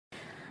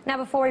Now,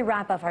 before we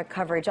wrap up our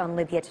coverage on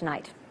Libya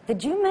tonight,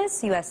 did you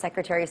miss U.S.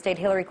 Secretary of State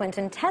Hillary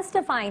Clinton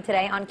testifying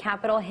today on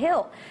Capitol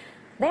Hill?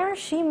 There,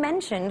 she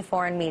mentioned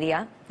foreign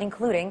media,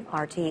 including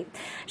RT.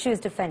 She was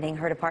defending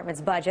her department's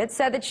budget,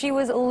 said that she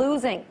was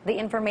losing the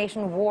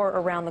information war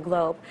around the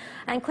globe.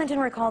 And Clinton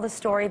recalled the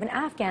story of an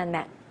Afghan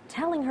man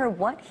telling her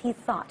what he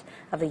thought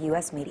of the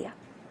U.S. media.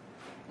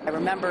 I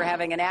remember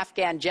having an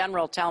Afghan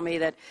general tell me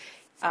that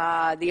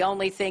the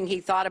only thing he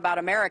thought about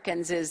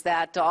Americans is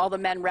that all the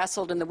men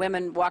wrestled and the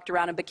women walked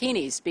around in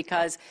bikinis,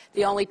 because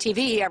the only TV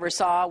he ever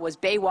saw was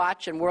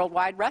Baywatch and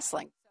Worldwide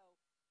Wrestling.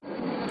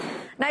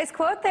 Nice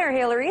quote there,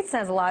 Hillary. It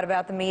says a lot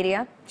about the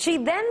media. She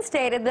then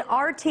stated that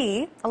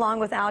RT, along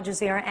with Al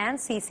Jazeera and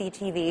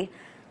CCTV,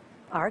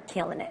 are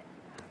killing it.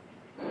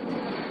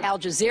 Al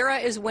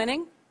Jazeera is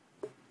winning.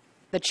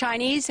 The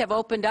Chinese have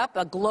opened up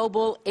a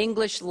global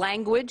English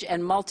language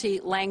and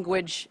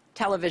multi-language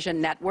television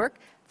network.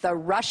 The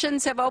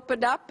Russians have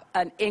opened up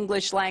an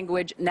English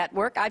language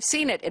network. I've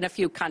seen it in a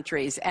few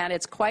countries, and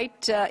it's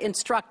quite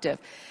instructive.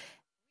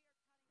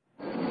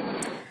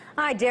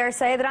 I dare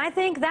say that I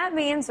think that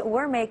means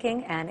we're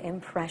making an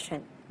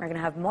impression. We're going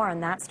to have more on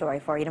that story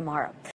for you tomorrow.